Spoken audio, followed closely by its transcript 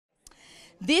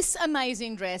This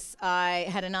amazing dress, I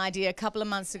had an idea a couple of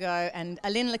months ago, and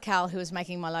Alin Lacal, who was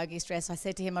making my Logie's dress, I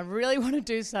said to him, I really want to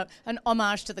do an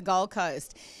homage to the Gold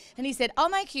Coast. And he said, I'll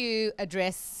make you a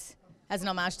dress as an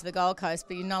homage to the Gold Coast,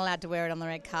 but you're not allowed to wear it on the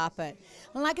red carpet.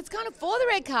 I'm like, it's kind of for the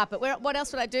red carpet. What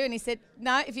else would I do? And he said,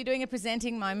 no, if you're doing a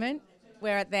presenting moment,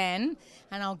 wear it then,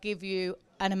 and I'll give you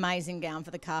an amazing gown for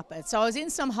the carpet. So I was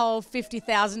in some whole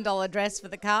 $50,000 dress for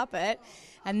the carpet,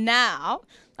 and now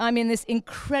I'm in this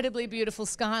incredibly beautiful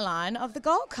skyline of the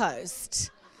Gold Coast.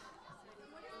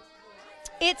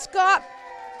 It's got,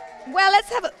 well, let's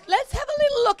have a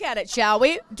little look at it, shall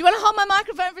we? Do you want to hold my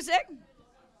microphone for a sec?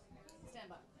 Stand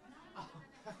by.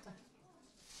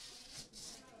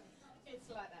 It's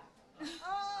like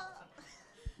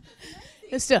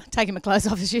that. Still taking my clothes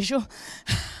off as usual.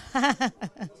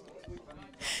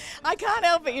 I can't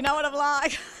help it, you know what I'm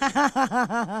like.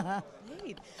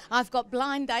 I've got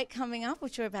Blind Date coming up,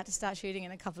 which we're about to start shooting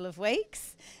in a couple of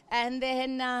weeks. And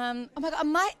then, oh my God,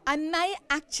 I may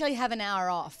actually have an hour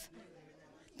off,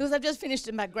 because I've just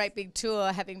finished my great big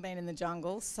tour, having been in the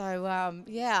jungle. So,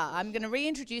 yeah, I'm going to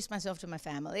reintroduce myself to my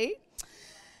family.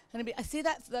 I see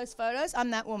those photos?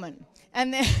 I'm that woman.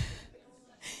 And then,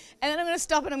 and then I'm going to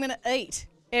stop and I'm going to eat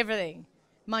everything.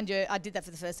 Mind you, I did that for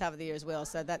the first half of the year as well,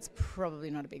 so that's probably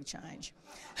not a big change.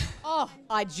 Oh,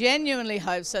 I genuinely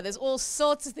hope so. There's all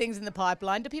sorts of things in the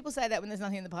pipeline. Do people say that when there's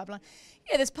nothing in the pipeline?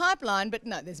 Yeah, there's pipeline, but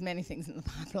no, there's many things in the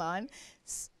pipeline.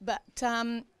 But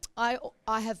I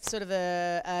have sort of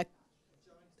a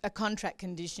contract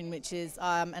condition, which is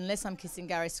unless I'm kissing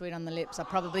Gary Sweet on the lips, I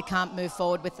probably can't move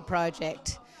forward with the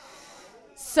project.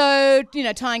 So, you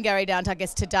know, tying Gary down, I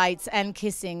guess, to dates and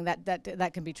kissing,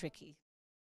 that can be tricky.